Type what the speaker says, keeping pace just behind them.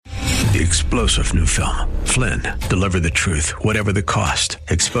The explosive new film, Flynn, deliver the truth, whatever the cost,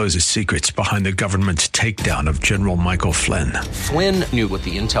 exposes secrets behind the government's takedown of General Michael Flynn. Flynn knew what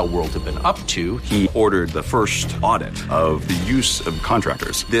the intel world had been up to. He ordered the first audit of the use of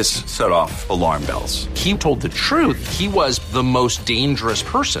contractors. This set off alarm bells. He told the truth. He was the most dangerous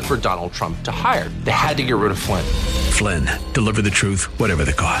person for Donald Trump to hire. They had to get rid of Flynn. Flynn, deliver the truth, whatever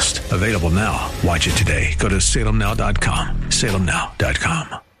the cost. Available now. Watch it today. Go to salemnow.com.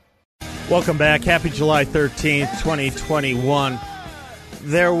 salemnow.com. Welcome back. Happy July 13th, 2021.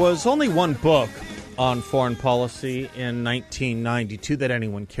 There was only one book on foreign policy in 1992 that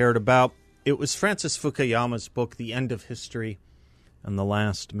anyone cared about. It was Francis Fukuyama's book, The End of History and the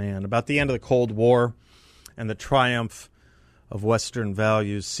Last Man, about the end of the Cold War and the triumph of Western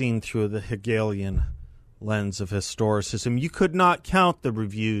values seen through the Hegelian lens of historicism. You could not count the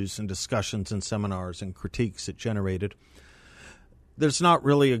reviews and discussions and seminars and critiques it generated. There's not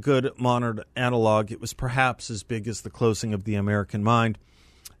really a good modern analog. It was perhaps as big as The Closing of the American Mind.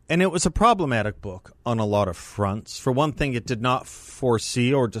 And it was a problematic book on a lot of fronts. For one thing, it did not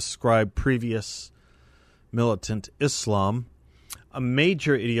foresee or describe previous militant Islam, a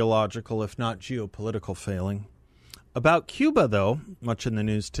major ideological, if not geopolitical, failing. About Cuba, though, much in the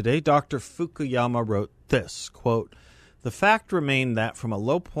news today, Dr. Fukuyama wrote this, quote, "The fact remained that from a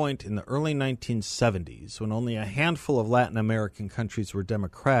low point in the early 1970s, when only a handful of Latin American countries were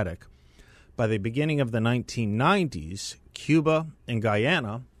democratic, by the beginning of the 1990s, Cuba and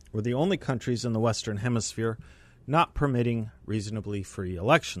Guyana were the only countries in the Western Hemisphere not permitting reasonably free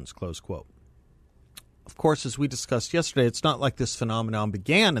elections," close quote. Of course, as we discussed yesterday, it's not like this phenomenon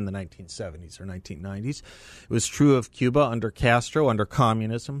began in the 1970s or 1990s. It was true of Cuba under Castro, under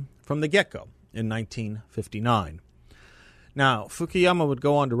communism, from the get-go in 1959. Now, Fukuyama would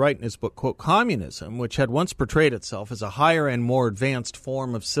go on to write in his book, quote, "Communism, which had once portrayed itself as a higher and more advanced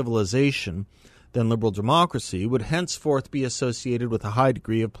form of civilization than liberal democracy, would henceforth be associated with a high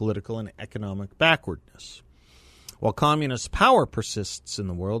degree of political and economic backwardness. While communist power persists in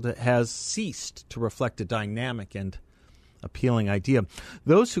the world, it has ceased to reflect a dynamic and appealing idea.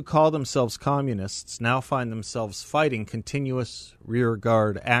 Those who call themselves communists now find themselves fighting continuous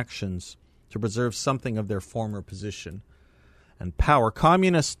rearguard actions to preserve something of their former position and power.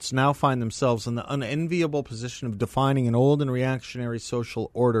 Communists now find themselves in the unenviable position of defining an old and reactionary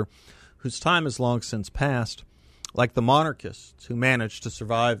social order whose time has long since passed, like the monarchists who managed to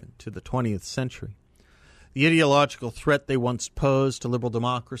survive into the 20th century. The ideological threat they once posed to liberal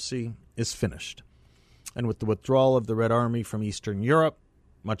democracy is finished. And with the withdrawal of the Red Army from Eastern Europe,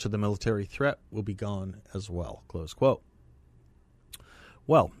 much of the military threat will be gone as well," close quote.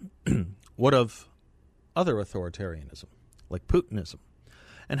 Well, what of other authoritarianism, like Putinism?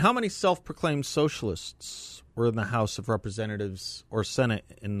 And how many self-proclaimed socialists were in the House of Representatives or Senate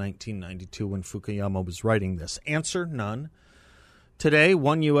in 1992 when Fukuyama was writing this? Answer, none. Today,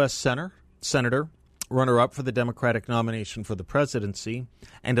 one U.S. senator, runner-up for the Democratic nomination for the presidency,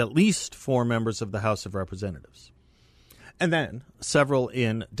 and at least 4 members of the House of Representatives. And then several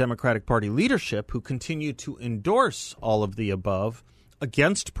in Democratic Party leadership who continue to endorse all of the above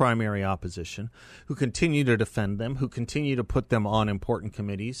against primary opposition, who continue to defend them, who continue to put them on important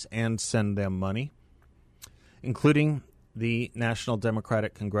committees and send them money, including the National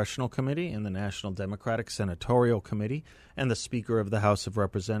Democratic Congressional Committee and the National Democratic Senatorial Committee and the Speaker of the House of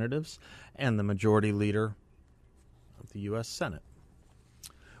Representatives and the Majority Leader of the U.S. Senate.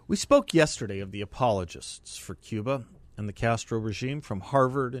 We spoke yesterday of the apologists for Cuba and the Castro regime, from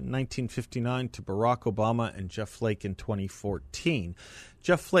Harvard in 1959 to Barack Obama and Jeff Flake in 2014.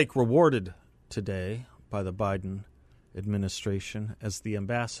 Jeff Flake rewarded today by the Biden administration as the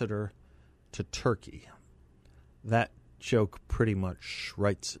ambassador to Turkey. That joke pretty much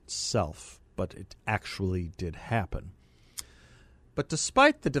writes itself, but it actually did happen. But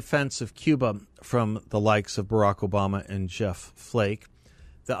despite the defense of Cuba from the likes of Barack Obama and Jeff Flake,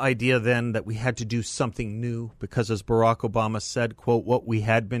 the idea then that we had to do something new because, as Barack Obama said, quote, "what we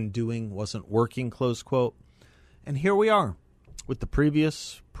had been doing wasn't working," close quote. And here we are with the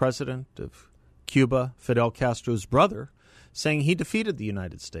previous president of Cuba, Fidel Castro's brother, saying he defeated the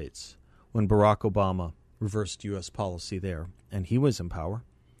United States when Barack Obama reversed U.S. policy there, and he was in power.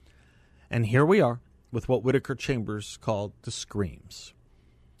 And here we are with what Whittaker Chambers called the screams.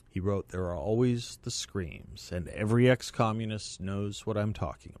 He wrote, "There are always the screams, and every ex-communist knows what I'm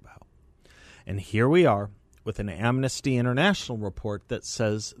talking about." And here we are with an Amnesty International report that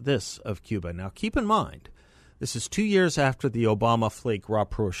says this of Cuba. Now, keep in mind, this is 2 years after the Obama-Flake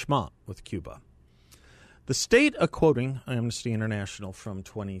rapprochement with Cuba. The state, quoting Amnesty International from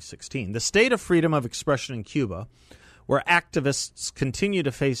 2016, "the state of freedom of expression in Cuba, where activists continue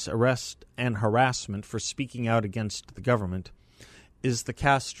to face arrest and harassment for speaking out against the government, is the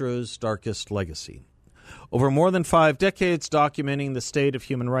Castro's darkest legacy. Over more than 5 decades documenting the state of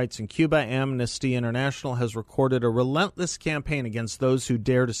human rights in Cuba, Amnesty International has recorded a relentless campaign against those who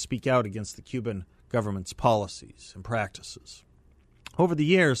dare to speak out against the Cuban government's policies and practices. Over the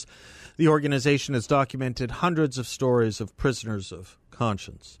years, the organization has documented hundreds of stories of prisoners of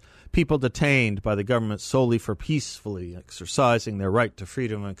conscience, people detained by the government solely for peacefully exercising their right to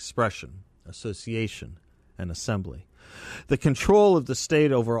freedom of expression, association, and assembly. The control of the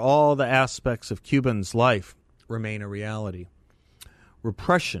state over all the aspects of Cubans' life remain a reality.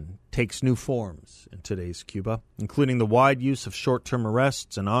 Repression takes new forms in today's Cuba, including the wide use of short-term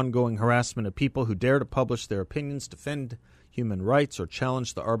arrests and ongoing harassment of people who dare to publish their opinions, defend human rights, or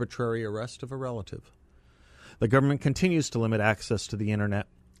challenge the arbitrary arrest of a relative. The government continues to limit access to the Internet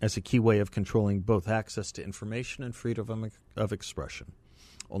as a key way of controlling both access to information and freedom of expression.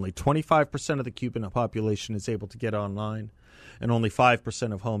 Only 25% of the Cuban population is able to get online, and only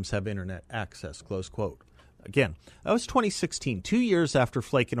 5% of homes have Internet access, close quote. Again, that was 2016, 2 years after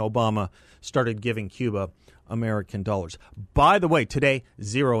Flake and Obama started giving Cuba American dollars. By the way, today,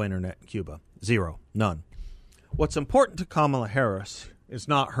 zero Internet in Cuba. Zero. None. What's important to Kamala Harris is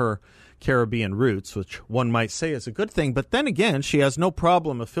not her Caribbean roots, which one might say is a good thing, but then again, she has no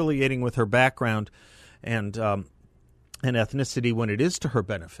problem affiliating with her background and ethnicity when it is to her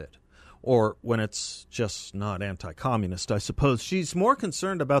benefit, or when it's just not anti-communist, I suppose. She's more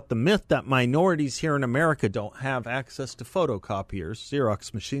concerned about the myth that minorities here in America don't have access to photocopiers,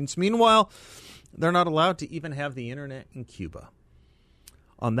 Xerox machines. Meanwhile, they're not allowed to even have the Internet in Cuba.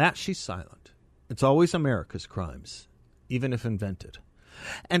 On that, she's silent. It's always America's crimes, even if invented.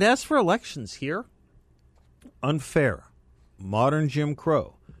 And as for elections here, unfair, modern Jim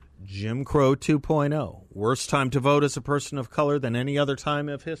Crow 2.0, worst time to vote as a person of color than any other time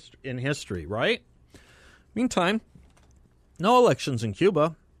in history, right? Meantime, no elections in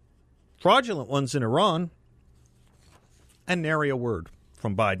Cuba, fraudulent ones in Iran, and nary a word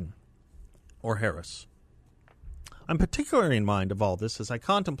from Biden or Harris. I'm particularly in mind of all this as I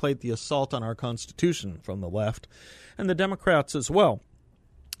contemplate the assault on our Constitution from the left and the Democrats as well.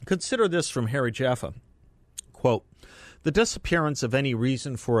 Consider this from Harry Jaffa. Quote, "The disappearance of any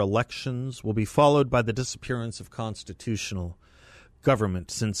reason for elections will be followed by the disappearance of constitutional government,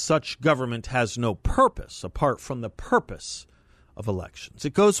 since such government has no purpose apart from the purpose of elections.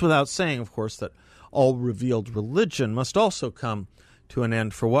 It goes without saying, of course, that all revealed religion must also come to an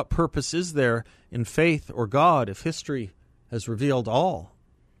end. For what purpose is there in faith or God if history has revealed all?"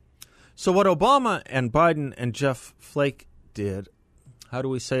 So what Obama and Biden and Jeff Flake did, how do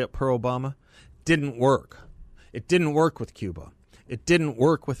we say it per Obama, didn't work. It didn't work with Cuba. It didn't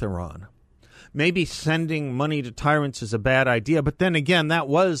work with Iran. Maybe sending money to tyrants is a bad idea, but then again, that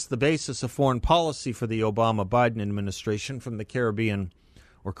was the basis of foreign policy for the Obama-Biden administration, from the Caribbean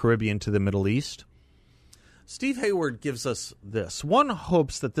to the Middle East. Steve Hayward gives us this. One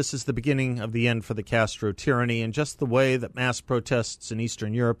hopes that this is the beginning of the end for the Castro tyranny, in just the way that mass protests in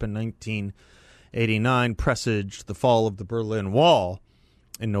Eastern Europe in 1989 presaged the fall of the Berlin Wall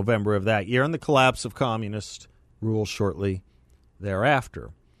in November of that year and the collapse of communist rule shortly thereafter.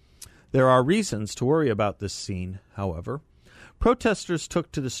 There are reasons to worry about this scene, however. Protesters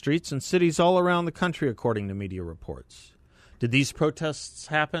took to the streets in cities all around the country, according to media reports. Did these protests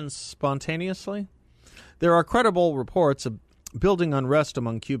happen spontaneously? There are credible reports of building unrest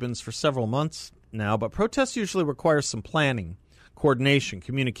among Cubans for several months now, but protests usually require some planning, coordination,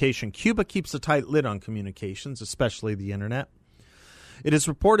 communication. Cuba keeps a tight lid on communications, especially the Internet. It is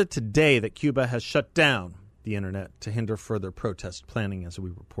reported today that Cuba has shut down the Internet to hinder further protest planning, as we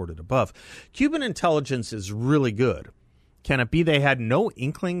reported above. Cuban intelligence is really good. Can it be they had no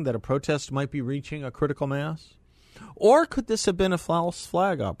inkling that a protest might be reaching a critical mass? Or could this have been a false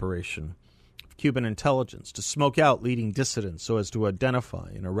flag operation of Cuban intelligence to smoke out leading dissidents so as to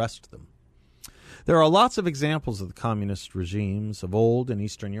identify and arrest them? There are lots of examples of the communist regimes of old in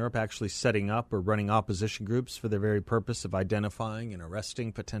Eastern Europe actually setting up or running opposition groups for the very purpose of identifying and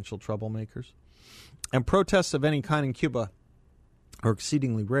arresting potential troublemakers. And protests of any kind in Cuba are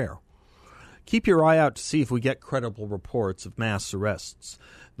exceedingly rare. Keep your eye out to see if we get credible reports of mass arrests,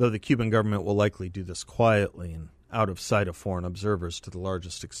 though the Cuban government will likely do this quietly and out of sight of foreign observers to the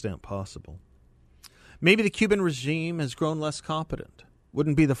largest extent possible. Maybe the Cuban regime has grown less competent.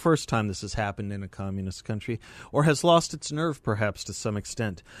 Wouldn't be the first time this has happened in a communist country, or has lost its nerve perhaps to some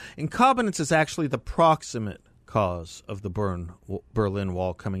extent. Incompetence is actually the proximate cause of the Berlin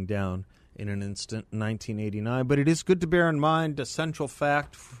Wall coming down in an instant in 1989, but it is good to bear in mind a central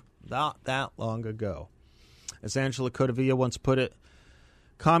fact not that long ago. As Angela Codevilla once put it,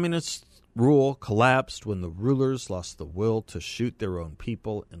 communist rule collapsed when the rulers lost the will to shoot their own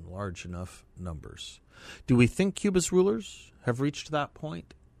people in large enough numbers. Do we think Cuba's rulers have reached that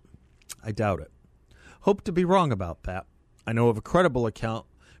point? I doubt it. Hope to be wrong about that. I know of a credible account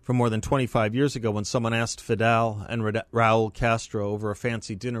from more than 25 years ago when someone asked Fidel and Raul Castro over a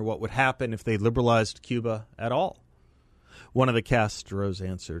fancy dinner what would happen if they liberalized Cuba at all. One of the Castros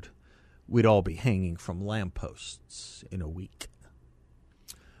answered, "We'd all be hanging from lampposts in a week."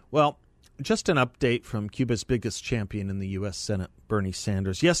 Well, just an update from Cuba's biggest champion in the U.S. Senate, Bernie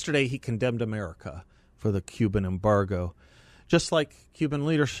Sanders. Yesterday, he condemned America for the Cuban embargo, just like Cuban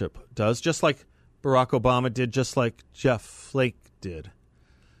leadership does, just like Barack Obama did, just like Jeff Flake did.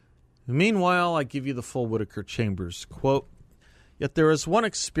 Meanwhile, I give you the full Whittaker Chambers quote, "Yet there is one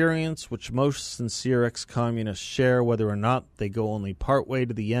experience which most sincere ex-communists share, whether or not they go only part way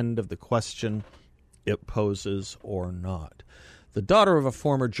to the end of the question it poses or not. The daughter of a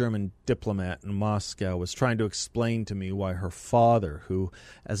former German diplomat in Moscow was trying to explain to me why her father, who,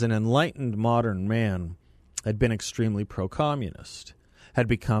 as an enlightened modern man, had been extremely pro-communist, had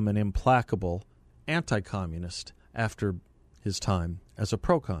become an implacable anti-communist after his time as a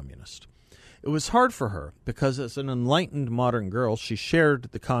pro-communist. It was hard for her because as an enlightened modern girl, she shared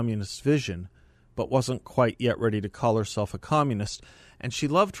the communist vision but wasn't quite yet ready to call herself a communist, and she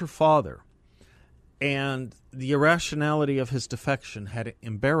loved her father. And the irrationality of his defection had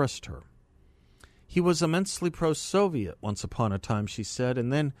embarrassed her. He was immensely pro-Soviet once upon a time, she said,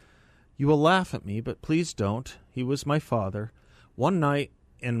 and then, you will laugh at me, but please don't. He was my father. One night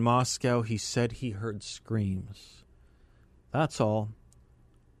in Moscow, he said he heard screams. That's all.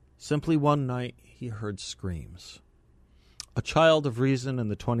 Simply one night, he heard screams. A child of reason in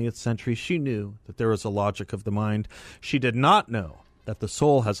the 20th century, she knew that there is a logic of the mind. She did not know that the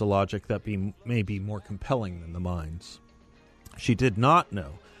soul has a logic that may be more compelling than the mind's. She did not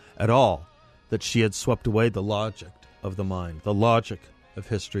know at all that she had swept away the logic of the mind, the logic of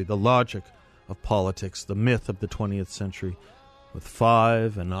history, the logic of politics, the myth of the 20th century, with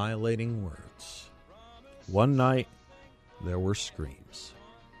 5 annihilating words. One night, there were screams.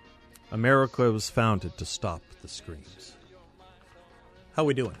 America was founded to stop the screams. How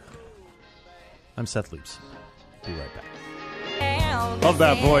we doing? I'm Seth Leibson. Be right back. Love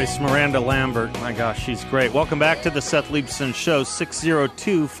that voice, Miranda Lambert. My gosh, she's great. Welcome back to the Seth Leibson Show,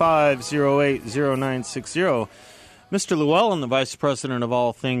 602-508-0960. Mr. Llewellyn, the Vice President of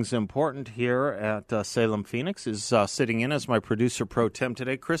All Things Important here at Salem Phoenix, is sitting in as my producer pro tem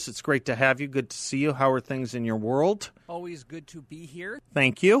today. Chris, it's great to have you. Good to see you. How are things in your world? Always good to be here.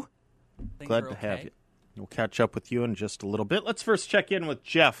 Thank you. Things Glad are to okay. have you. We'll catch up with you in just a little bit. Let's first check in with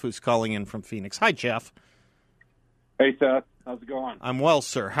Jeff, who's calling in from Phoenix. Hi, Jeff. Hey, Seth. How's it going? I'm well,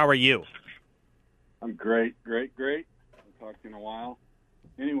 sir. How are you? I'm great. Haven't talked to you in a while.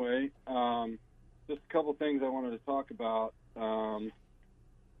 Anyway, just a couple things I wanted to talk about. I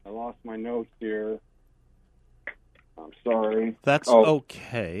lost my notes here. I'm sorry. That's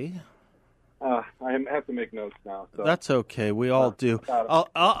okay. I have to make notes now. So. That's okay. We all do.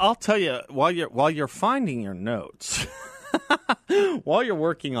 I'll tell you while you're finding your notes, while you're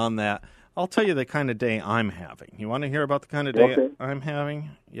working on that, I'll tell you the kind of day I'm having. You want to hear about the kind of day I'm having?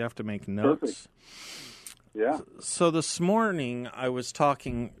 You have to make notes. Perfect. Yeah. So this morning I was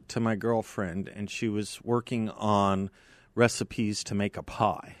talking to my girlfriend, and she was working on recipes to make a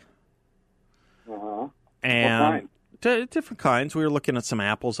pie. Uh-huh. And what kind? Different kinds. We were looking at some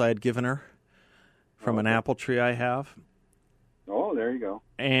apples I had given her from an apple tree I have. Oh, there you go.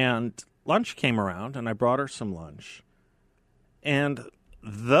 And lunch came around, and I brought her some lunch. And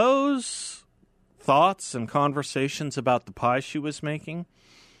those thoughts and conversations about the pie she was making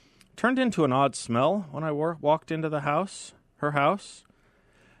turned into an odd smell when I walked into the house, her house.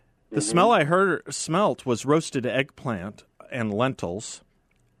 The smell I smelt was roasted eggplant and lentils.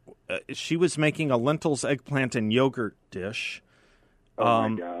 She was making a lentils, eggplant, and yogurt dish. Oh,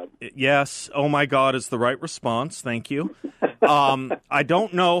 my God. Yes, oh, my God is the right response. Thank you. I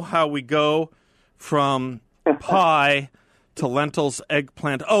don't know how we go from pie to lentils,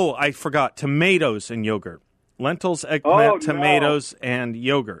 eggplant. Oh, I forgot. Tomatoes and yogurt. Lentils, eggplant, tomatoes, and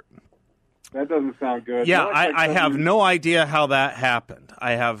yogurt. That doesn't sound good. Yeah, I have no idea how that happened.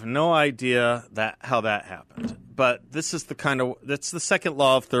 I have no idea how that happened. But this is that's the second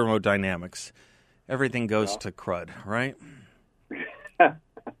law of thermodynamics. Everything goes to crud, right?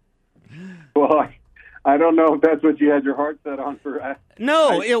 Well, I don't know if that's what you had your heart set on for.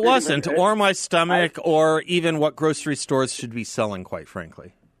 No, it wasn't. Or my stomach, or even what grocery stores should be selling, quite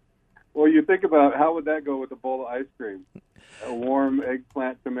frankly. Well, you think about how would that go with a bowl of ice cream? A warm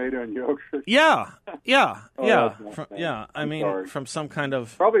eggplant, tomato, and yogurt. Yeah. That's not bad. I mean, sorry. from some kind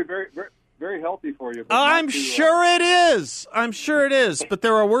of. Probably very, very, very healthy for you. But I'm sure it is. I'm sure it is. But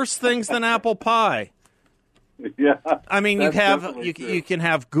there are worse things than apple pie. Yeah. I mean, you can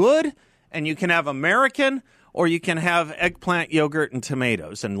have good, and you can have American, or you can have eggplant, yogurt, and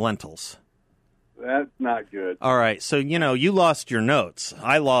tomatoes and lentils. That's not good. All right. So, you lost your notes.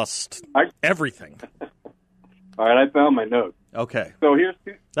 I lost everything. All right, I found my notes. Okay. So here's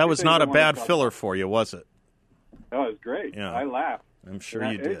that was not a bad filler for you, was it? Oh, it was great. Yeah. I laughed. I'm sure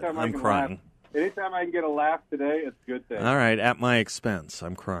you did. Anytime I'm crying. Anytime I can get a laugh today, it's a good thing. All right, at my expense.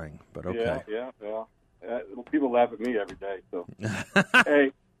 I'm crying, but okay. Yeah. People laugh at me every day, so.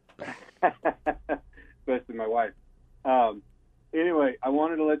 Hey, especially my wife. Anyway, I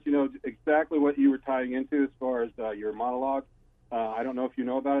wanted to let you know exactly what you were tying into as far as your monologue. I don't know if you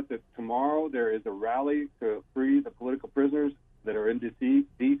know about it, that tomorrow there is a rally to free the political prisoners that are in D.C.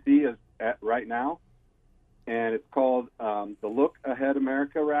 right now. And it's called the Look Ahead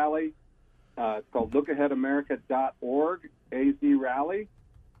America Rally. It's called lookaheadamerica.org, AZ Rally.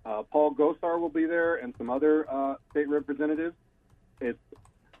 Paul Gosar will be there and some other state representatives. It's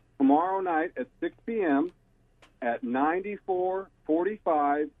tomorrow night at 6 p.m. at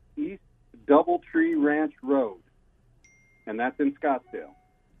 9445 East Doubletree Ranch Road. And that's in Scottsdale.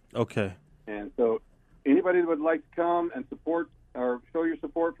 Okay. And so anybody that would like to come and support or show your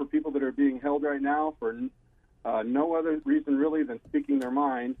support for people that are being held right now for no other reason really than speaking their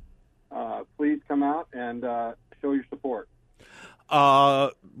mind, please come out and show your support.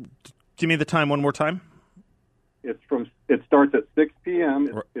 Give me the time one more time. It starts at 6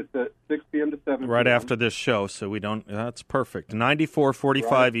 p.m. It's at 6 p.m. to 7 p.m. Right after this show, so we don't. That's perfect.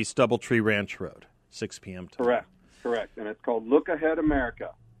 9445 East Doubletree Ranch Road, 6 p.m. Correct. And it's called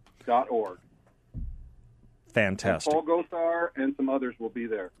lookaheadamerica.org. Fantastic. And Paul Gosar and some others will be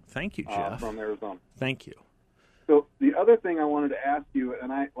there. Thank you, Jeff. From Arizona. Thank you. So the other thing I wanted to ask you,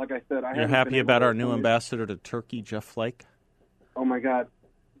 and you're happy about our new ambassador to Turkey, Jeff Flake? Oh my God!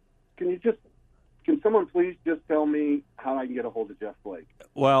 Can someone please just tell me how I can get a hold of Jeff Flake?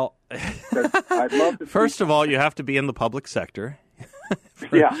 Well, I'd love to. First of all, you have to be in the public sector.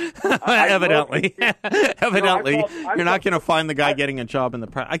 Yeah, evidently, you're not going to find the guy getting a job in the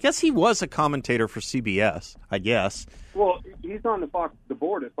press. I guess he was a commentator for CBS. I guess. Well, he's on the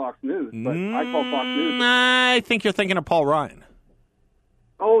board at Fox News, but I call Fox News. I think you're thinking of Paul Ryan.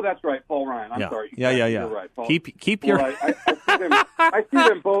 Oh, that's right, Paul Ryan. I'm sorry. Yeah. You're right. Paul. Keep your. I see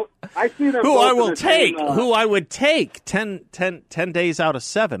them both. I see them. Who both I will take. Who I would take 10 days out of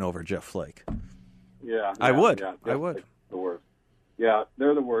 7 over Jeff Flake. Yeah, I would. Yeah, I would. The worst. Yeah,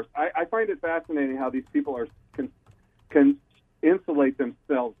 they're the worst. I find it fascinating how these people can insulate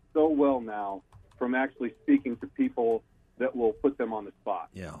themselves so well now from actually speaking to people that will put them on the spot.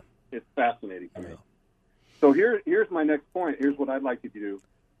 Yeah, it's fascinating to me. So here's my next point. Here's what I'd like you to do.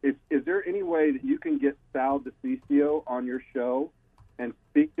 Is there any way that you can get Sal DiCiccio on your show and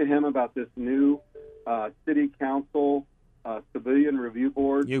speak to him about this new city council civilian review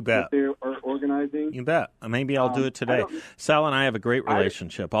board that they are organizing? You bet. Maybe I'll do it today. Sal and I have a great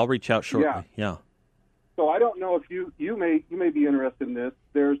relationship. I'll reach out shortly. Yeah. So I don't know if you may be interested in this.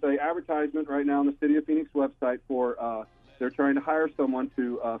 There's an advertisement right now on the City of Phoenix website for they're trying to hire someone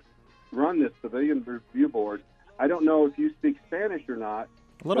to run this civilian review board. I don't know if you speak Spanish or not.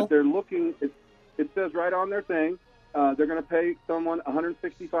 But they're looking. It says right on their thing. They're going to pay someone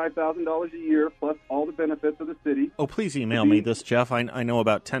 $165,000 a year plus all the benefits of the city. Oh, please email me this, Jeff. I know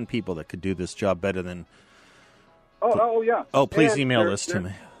about 10 people that could do this job better than. Oh yeah. Oh, please email this to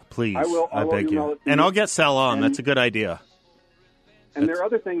me, please. I will. I beg you. And I'll get Sal on. That's a good idea. And their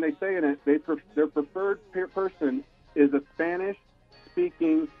other thing they say in it, their preferred person is a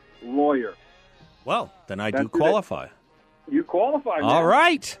Spanish-speaking lawyer. Well, then I do qualify. You qualify, man.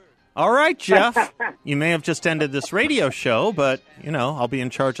 All right, Jeff. You may have just ended this radio show, but, I'll be in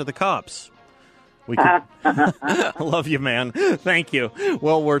charge of the cops. I love you, man. Thank you.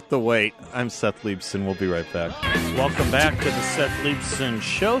 Well worth the wait. I'm Seth Leibson. We'll be right back. Welcome back to the Seth Leibson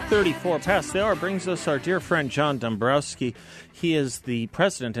Show. 34 past the hour brings us our dear friend John Dombrowski. He is the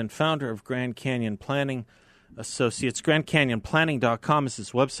president and founder of Grand Canyon Planning Associates. GrandCanyonPlanning.com is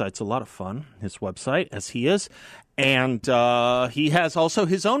his website. It's a lot of fun, his website, as he is. And he has also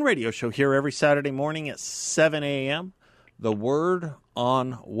his own radio show here every Saturday morning at 7 a.m., The Word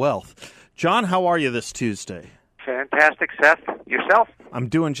on Wealth. John, how are you this Tuesday? Fantastic, Seth. Yourself? I'm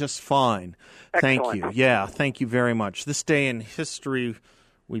doing just fine. Excellent. Thank you. Yeah, thank you very much. This day in history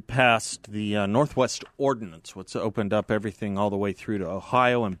We passed the Northwest Ordinance, which opened up everything all the way through to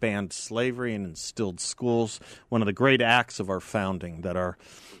Ohio and banned slavery and instilled schools. One of the great acts of our founding that our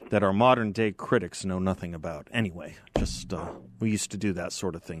modern-day critics know nothing about. Anyway, just we used to do that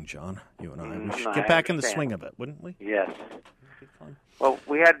sort of thing, John, you and I. We should get back in the swing of it, wouldn't we? Yes. Be fun. Well,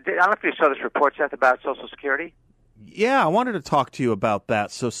 I don't know if you saw this report, Seth, about Social Security. Yeah, I wanted to talk to you about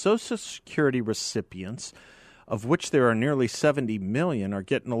that. So Social Security recipients, of which there are nearly 70 million, are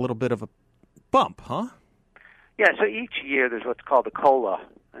getting a little bit of a bump, huh? Yeah, so each year there's what's called the COLA,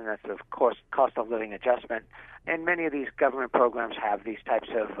 and that's, of course, cost of living adjustment. And many of these government programs have these types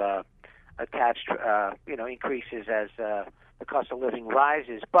of attached, increases as the cost of living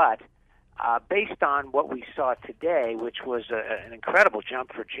rises. But based on what we saw today, which was an incredible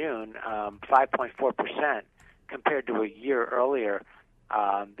jump for June, 5.4% compared to a year earlier,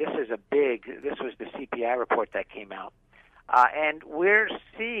 this was the CPI report that came out. And we're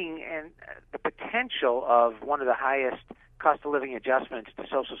seeing the potential of one of the highest cost of living adjustments to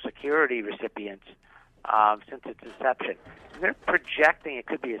Social Security recipients since its inception. They're projecting it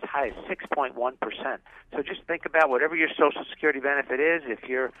could be as high as 6.1%. So just think about whatever your Social Security benefit is. If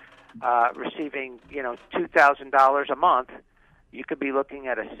you're receiving, $2,000 a month, you could be looking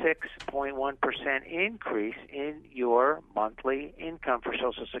at a 6.1% increase in your monthly income for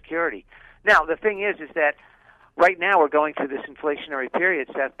Social Security. Now, the thing is that right now we're going through this inflationary period,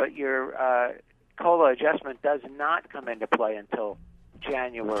 Seth, but your COLA adjustment does not come into play until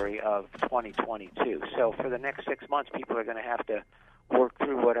January of 2022. So for the next 6 months, people are going to have to work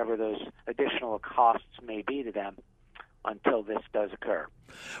through whatever those additional costs may be to them until this does occur.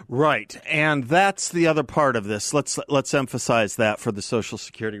 Right, and that's the other part of this. Let's emphasize that for the Social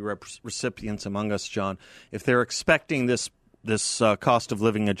Security recipients among us, John. If they're expecting this cost of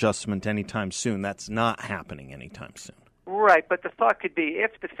living adjustment anytime soon, that's not happening anytime soon. Right, but the thought could be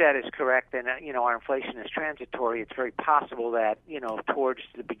if the Fed is correct and our inflation is transitory, it's very possible that towards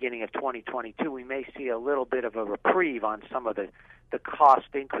the beginning of 2022 we may see a little bit of a reprieve on some of the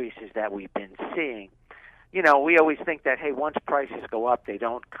cost increases that we've been seeing. We always think that, hey, once prices go up, they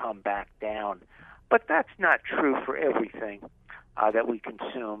don't come back down. But that's not true for everything that we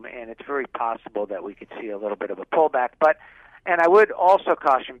consume, and it's very possible that we could see a little bit of a pullback. And I would also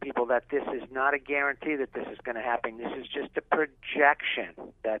caution people that this is not a guarantee that this is going to happen. This is just a projection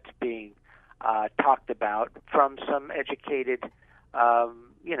that's being talked about from some educated,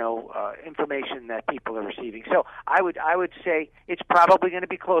 information that people are receiving. So I would say it's probably going to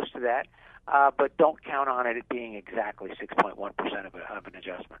be close to that. But don't count on it being exactly 6.1% of an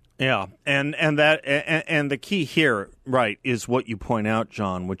adjustment. Yeah, and the key here, right, is what you point out,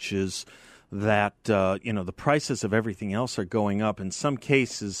 John, which is that the prices of everything else are going up. In some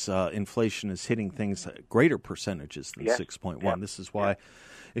cases, inflation is hitting things at greater percentages than 6.1. Yep. This is why,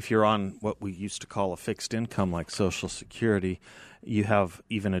 if you're on what we used to call a fixed income like Social Security, you have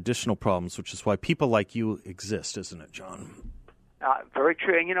even additional problems, which is why people like you exist, isn't it, John? Very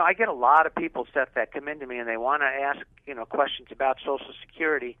true. And, I get a lot of people, Seth, that come into me and they want to ask, questions about Social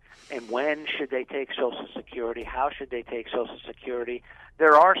Security and when should they take Social Security, how should they take Social Security.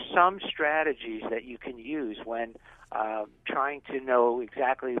 There are some strategies that you can use when trying to know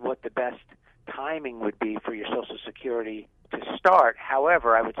exactly what the best timing would be for your Social Security to start.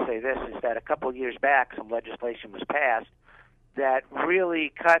 However, I would say this, is that a couple of years back some legislation was passed that really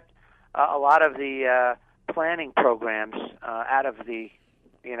cut a lot of the planning programs out of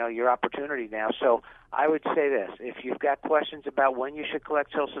your opportunity now. So I would say this, if you've got questions about when you should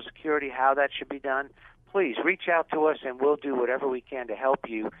collect Social Security, how that should be done, please reach out to us and we'll do whatever we can to help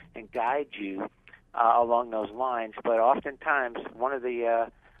you and guide you along those lines. But oftentimes one of the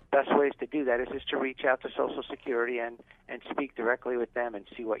best ways to do that is just to reach out to Social Security and speak directly with them and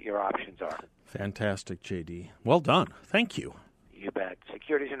see what your options are. Fantastic, J.D. Well done. Thank you. You bet.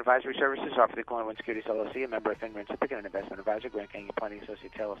 Securities and Advisory Services offered through Client One Securities LLC, a member of FINRA Pacific, and an investment advisor, Grand Canyon Planning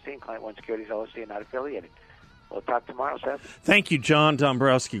Associates LLC, and Client One Securities LLC are not affiliated. We'll talk tomorrow, Seth. Thank you, John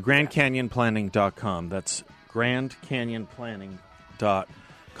Dombrowski. GrandCanyonPlanning.com. That's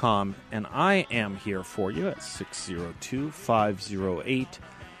GrandCanyonPlanning.com. And I am here for you at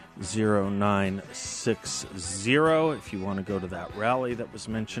 602-508-0960. If you want to go to that rally that was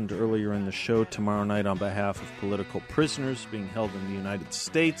mentioned earlier in the show tomorrow night on behalf of political prisoners being held in the United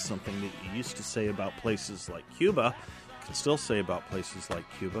States, something that you used to say about places like Cuba, you can still say about places like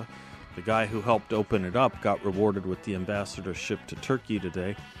Cuba. The guy who helped open it up got rewarded with the ambassadorship to Turkey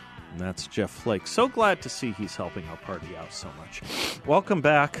today, and that's Jeff Flake. So glad to see he's helping our party out so much. Welcome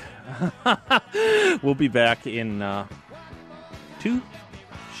back. We'll be back in 2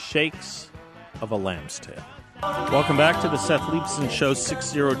 shakes of a lamb's tail. Welcome back to the Seth Leibson Show,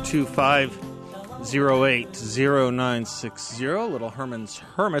 602-508-0960. Little Herman's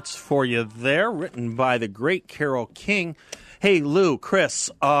Hermits for you there, written by the great Carole King. Hey, Lou,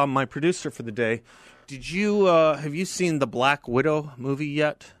 Chris, my producer for the day, have you seen the Black Widow movie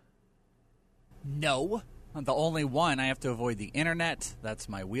yet? No. I'm the only one. I have to avoid the internet. That's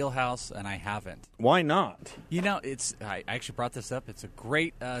my wheelhouse, and I haven't. Why not? You know, I actually brought this up. It's a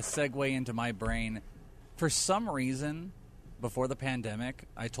great segue into my brain. For some reason, before the pandemic,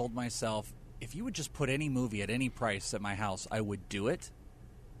 I told myself, if you would just put any movie at any price at my house, I would do it.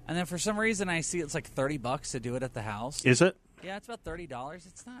 And then for some reason, I see it's like $30 to do it at the house. Is it? Yeah, it's about $30.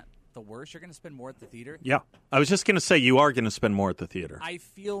 It's not the worst. You're going to spend more at the theater. Yeah. I was just going to say you are going to spend more at the theater. I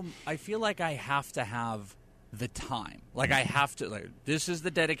feel like I have to have the time. Like I have to, like, this is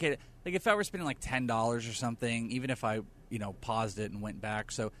the dedicated, like if I were spending like $10 or something, even if I, paused it and went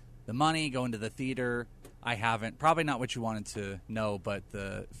back. So the money going to the theater, I haven't. Probably not what you wanted to know, but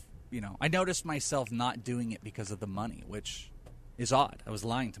I noticed myself not doing it because of the money, which is odd. I was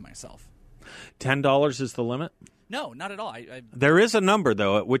lying to myself. $10 is the limit? No, not at all. There is a number,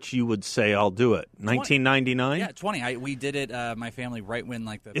 though, at which you would say, I'll do it. $19.99? Yeah, $20. We did it, my family, right when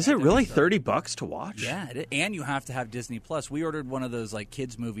the... Is it really $30 to watch? Yeah, and you have to have Disney Plus. We ordered one of those like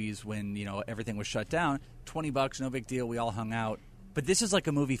kids movies when everything was shut down. $20, no big deal. We all hung out. But this is like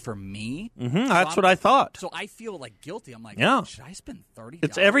a movie for me. Mm-hmm, that's what I thought. So I feel like guilty. I'm like, should I spend $30?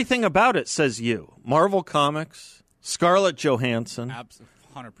 It's everything about it says you. Marvel Comics, Scarlett Johansson. Absolutely.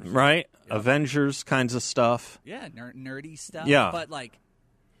 100%. Right? Yeah. Avengers kinds of stuff. Yeah, nerdy stuff. Yeah. But like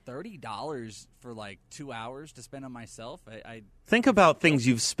 $30 for like 2 hours to spend on myself. I think about things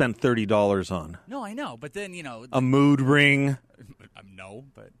you've spent $30 on. No, I know. But then, a mood ring. No,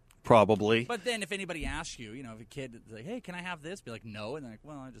 but... Probably. But then if anybody asks you, if a kid is like, hey, can I have this? Be like, no. And they're like,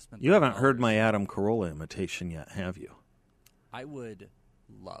 well, I just spent $30. You haven't heard my Adam Carolla imitation yet, have you? I would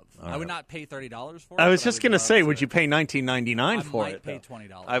love. All I would right. not pay $30 for it. I was just going to say, would you pay $19.99 for it? I might pay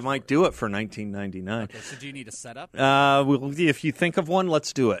 $20. I might do it for $19.99. Okay, so do you need a setup? If you think of one,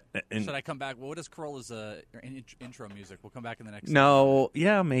 let's do it. Should I come back? Well, what is Carolla's intro music? We'll come back in the next No,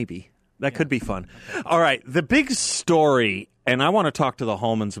 yeah, maybe. That could be fun. Okay. All right, the big story, and I want to talk to the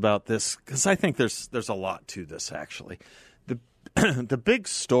Holmans about this because I think there's a lot to this, actually. The big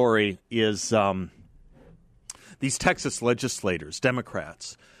story is these Texas legislators,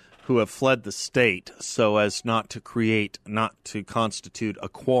 Democrats, who have fled the state so as not to constitute a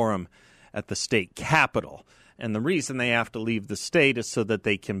quorum at the state capitol. And the reason they have to leave the state is so that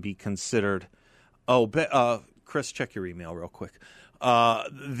they can be considered Chris, check your email real quick.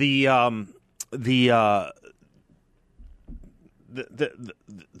 The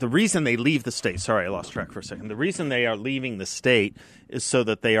reason they leave the state, sorry, I lost track for a second. The reason they are leaving the state is so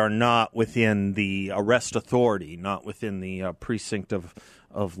that they are not within the arrest authority, not within the precinct of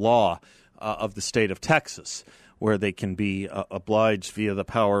law of the state of Texas, where they can be obliged via the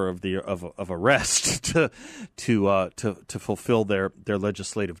power of arrest to fulfill their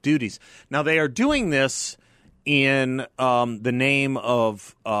legislative duties. Now they are doing this in the name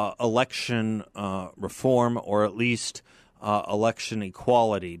of election reform, or at least election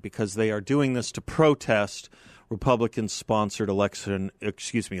equality, because they are doing this to protest Republican-sponsored election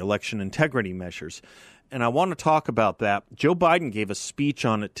integrity measures. And I want to talk about that. Joe Biden gave a speech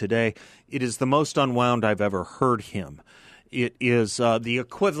on it today. It is the most unwound I've ever heard him. It is the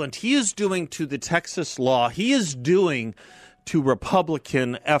equivalent he is doing to the Texas law. He is doing to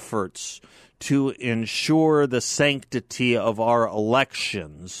Republican efforts to ensure the sanctity of our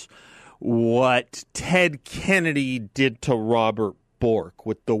elections what Ted Kennedy did to Robert Bork,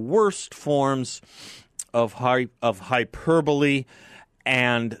 with the worst forms of hyperbole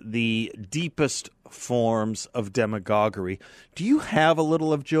and the deepest forms of demagoguery. Do you have a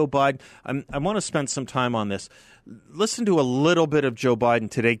little of Joe Biden? I want to spend some time on this. Listen to a little bit of Joe Biden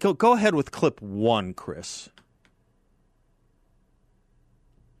today. Go ahead with clip 1, Chris.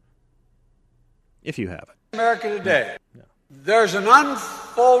 If you have it. America today, there's an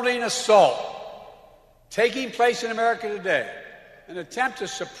unfolding assault taking place in America today, an attempt to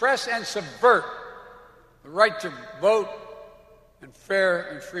suppress and subvert the right to vote and fair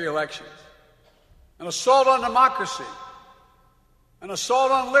and free elections, an assault on democracy, an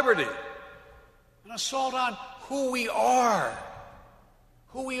assault on liberty, an assault on who we are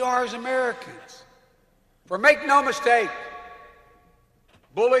as Americans. For make no mistake,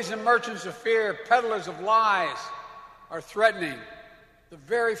 bullies and merchants of fear, peddlers of lies, are threatening the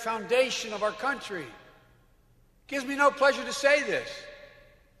very foundation of our country. It gives me no pleasure to say this.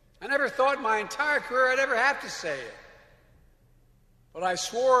 I never thought in my entire career I'd ever have to say it. But I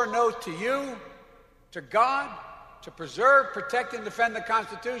swore an oath to you to God to preserve, protect, and defend the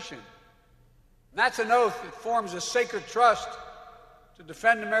Constitution. And that's an oath that forms a sacred trust to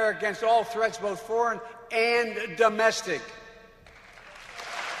defend America against all threats, both foreign and domestic.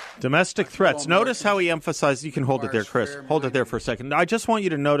 Domestic threats. Notice how he emphasizes, you can hold it there, Chris. Hold it there for a second. I just want you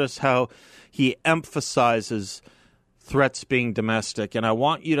to notice how he emphasizes threats being domestic, and I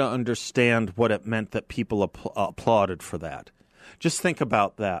want you to understand what it meant that people applauded for that. Just think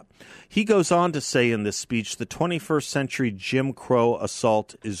about that. He goes on to say in this speech, the 21st century Jim Crow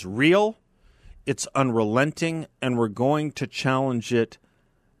assault is real, it's unrelenting, and we're going to challenge it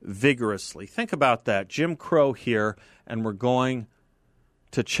vigorously. Think about that. Jim Crow here, and we're going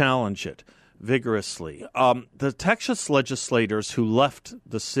to challenge it vigorously. The Texas legislators who left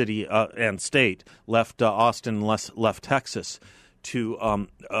the city and state, left Austin, left Texas to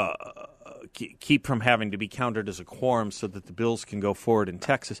keep from having to be counted as a quorum so that the bills can go forward in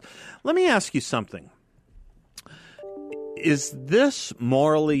Texas. Let me ask you something. Is this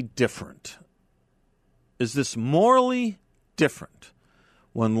morally different? Is this morally different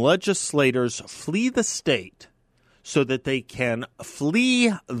when legislators flee the state so that they can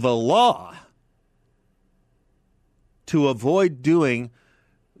flee the law to avoid doing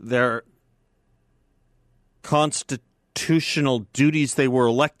their constitutional duties they were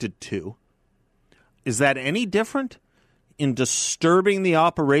elected to? Is that any different in disturbing the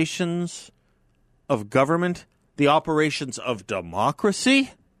operations of government, the operations of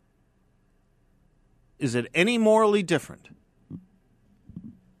democracy? Is it any morally different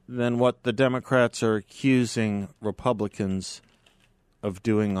than what the Democrats are accusing Republicans of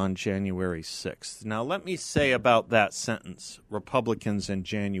doing on January 6th? Now, let me say about that sentence, Republicans and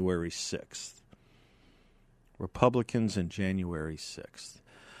January 6th. Republicans and January 6th.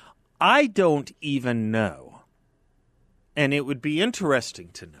 I don't even know, and it would be interesting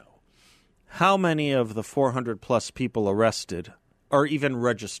to know, how many of the 400-plus people arrested are even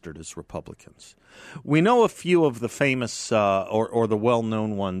registered as Republicans. We know a few of the famous or the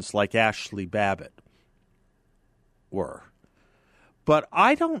well-known ones, like Ashley Babbitt, were. But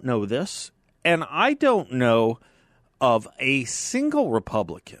I don't know this, and I don't know of a single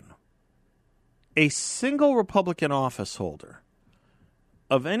Republican office holder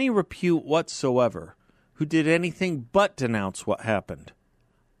of any repute whatsoever who did anything but denounce what happened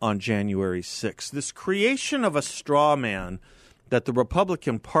on January 6th. This creation of a straw man that the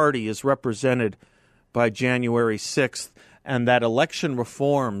Republican Party is represented by January 6th and that election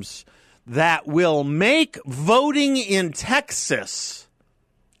reforms that will make voting in Texas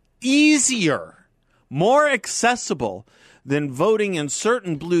easier, more accessible than voting in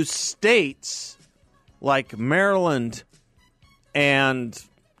certain blue states like Maryland and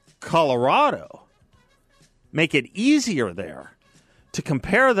Colorado, make it easier there. To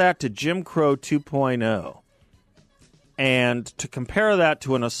compare that to Jim Crow 2.0 and to compare that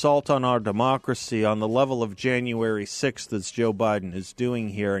to an assault on our democracy on the level of January 6th, as Joe Biden is doing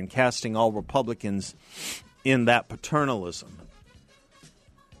here and casting all Republicans in that paternalism,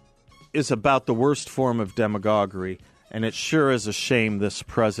 is about the worst form of demagoguery. And it sure is a shame this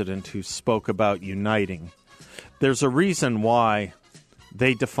president who spoke about uniting. There's a reason why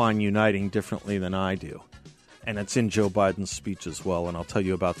they define uniting differently than I do. And it's in Joe Biden's speech as well, and I'll tell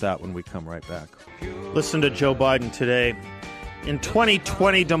you about that when we come right back. Listen to Joe Biden today. In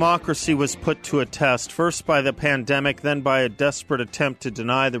 2020, democracy was put to a test, first by the pandemic, then by a desperate attempt to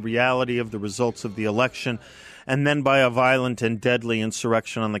deny the reality of the results of the election, and then by a violent and deadly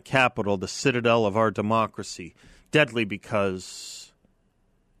insurrection on the Capitol, the citadel of our democracy. Deadly because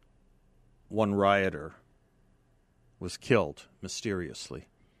one rioter was killed mysteriously.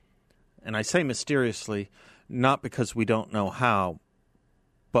 And I say mysteriously not because we don't know how,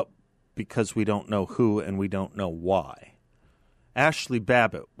 but because we don't know who and we don't know why. Ashley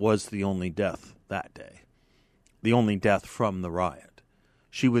Babbitt was the only death that day, the only death from the riot.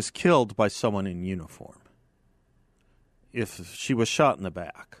 She was killed by someone in uniform. If she was shot in the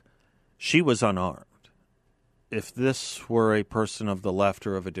back, she was unarmed. If this were a person of the left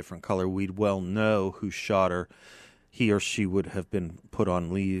or of a different color, we'd well know who shot her. He or she would have been put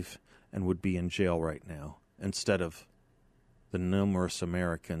on leave and would be in jail right now, instead of the numerous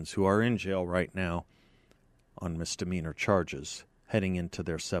Americans who are in jail right now on misdemeanor charges heading into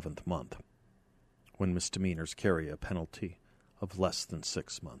their 7th month, when misdemeanors carry a penalty of less than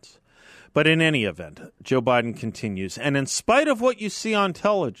 6 months. But in any event, Joe Biden continues, and in spite of what you see on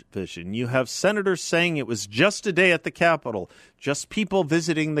television, you have senators saying it was just a day at the Capitol, just people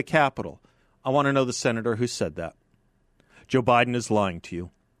visiting the Capitol. I want to know the senator who said that. Joe Biden is lying to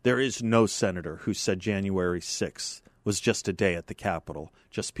you. There is no senator who said January 6th was just a day at the Capitol,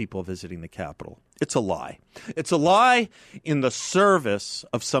 just people visiting the Capitol. It's a lie. It's a lie in the service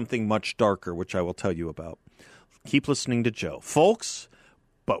of something much darker, which I will tell you about. Keep listening to Joe. Folks,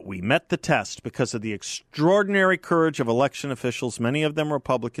 but we met the test because of the extraordinary courage of election officials, many of them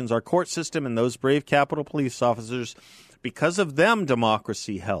Republicans, our court system, and those brave Capitol Police officers. Because of them,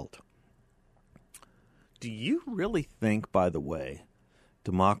 democracy held. Do you really think, by the way,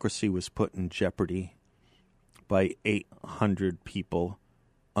 democracy was put in jeopardy by 800 people,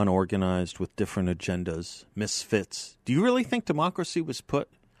 unorganized, with different agendas, misfits? Do you really think democracy was put?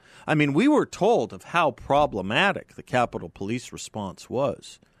 I mean, we were told of how problematic the Capitol Police response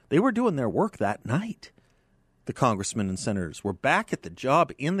was. They were doing their work that night. The congressmen and senators were back at the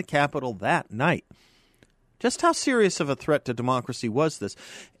job in the Capitol that night. Just how serious of a threat to democracy was this?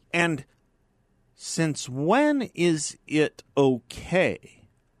 And since when is it okay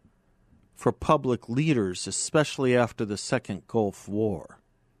for public leaders, especially after the Second Gulf War,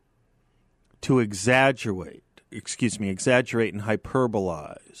 to exaggerate and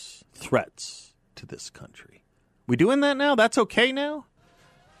hyperbolize threats to this country? We doing that now? That's okay now?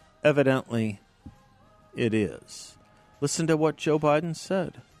 Evidently, it is. Listen to what Joe Biden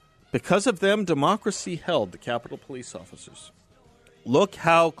said. Because of them, democracy held, the Capitol Police officers. Look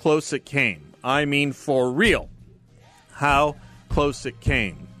how close it came. I mean, for real, how close it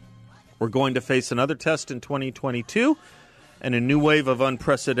came. We're going to face another test in 2022 and a new wave of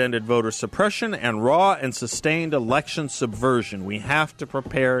unprecedented voter suppression and raw and sustained election subversion. We have to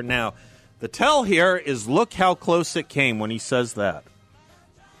prepare now. The tell here is look how close it came when he says that.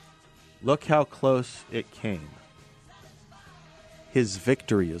 Look how close it came. His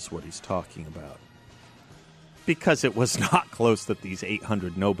victory is what he's talking about. Because it was not close that these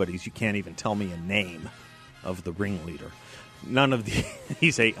 800 nobodies, you can't even tell me a name of the ringleader. None of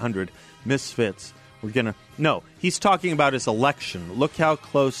these 800 misfits were going to... No, he's talking about his election. Look how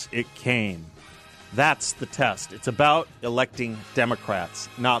close it came. That's the test. It's about electing Democrats,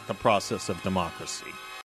 not the process of democracy.